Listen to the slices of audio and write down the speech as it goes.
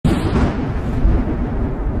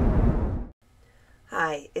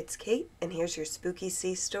Hi, it's Kate, and here's your spooky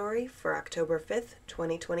sea story for October 5th,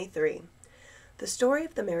 2023. The story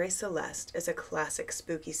of the Mary Celeste is a classic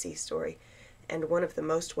spooky sea story, and one of the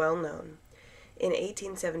most well-known. In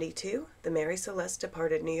 1872, the Mary Celeste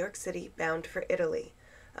departed New York City bound for Italy.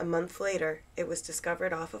 A month later, it was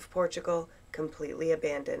discovered off of Portugal, completely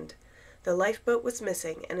abandoned. The lifeboat was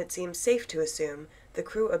missing, and it seems safe to assume the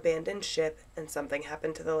crew abandoned ship and something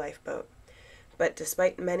happened to the lifeboat. But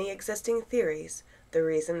despite many existing theories, the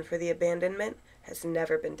reason for the abandonment has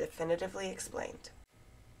never been definitively explained.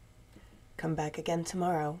 Come back again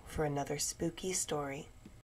tomorrow for another spooky story.